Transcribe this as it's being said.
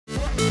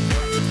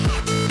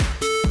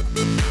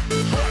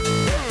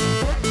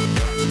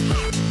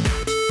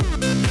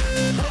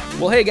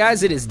Well, hey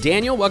guys, it is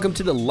Daniel. Welcome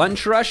to the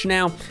Lunch Rush.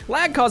 Now,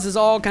 lag causes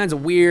all kinds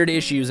of weird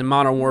issues in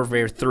Modern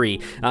Warfare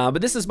 3,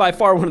 but this is by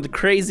far one of the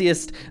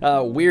craziest,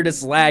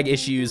 weirdest lag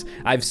issues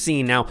I've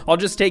seen. Now, I'll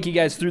just take you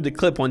guys through the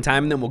clip one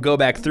time, and then we'll go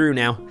back through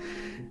now.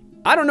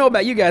 I don't know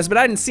about you guys, but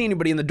I didn't see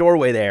anybody in the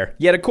doorway there.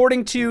 Yet,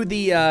 according to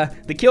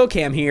the kill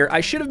cam here,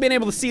 I should have been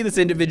able to see this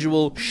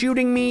individual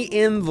shooting me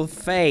in the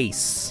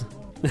face.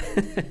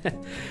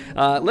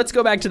 Let's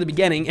go back to the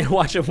beginning and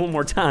watch it one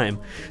more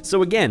time.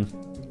 So again,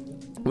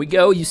 we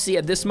go, you see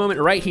at this moment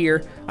right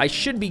here, I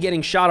should be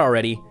getting shot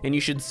already, and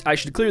I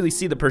should clearly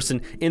see the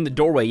person in the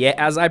doorway. Yet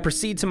as I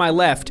proceed to my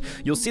left,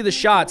 you'll see the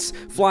shots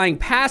flying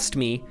past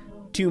me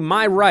to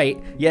my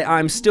right, yet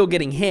I'm still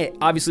getting hit.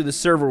 Obviously the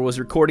server was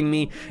recording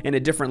me in a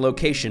different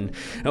location.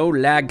 Oh,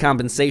 lag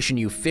compensation,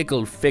 you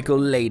fickle, fickle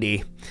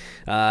lady.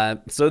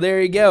 So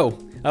there you go.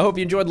 I hope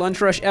you enjoyed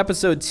Lunch Rush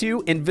Episode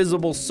 2,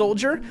 Invisible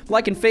Soldier.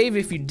 Like and fave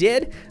if you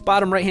did.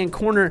 Bottom right-hand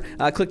corner,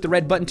 click the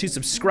red button to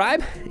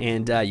subscribe.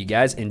 And you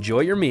guys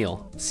enjoy your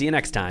meal. See you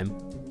next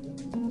time.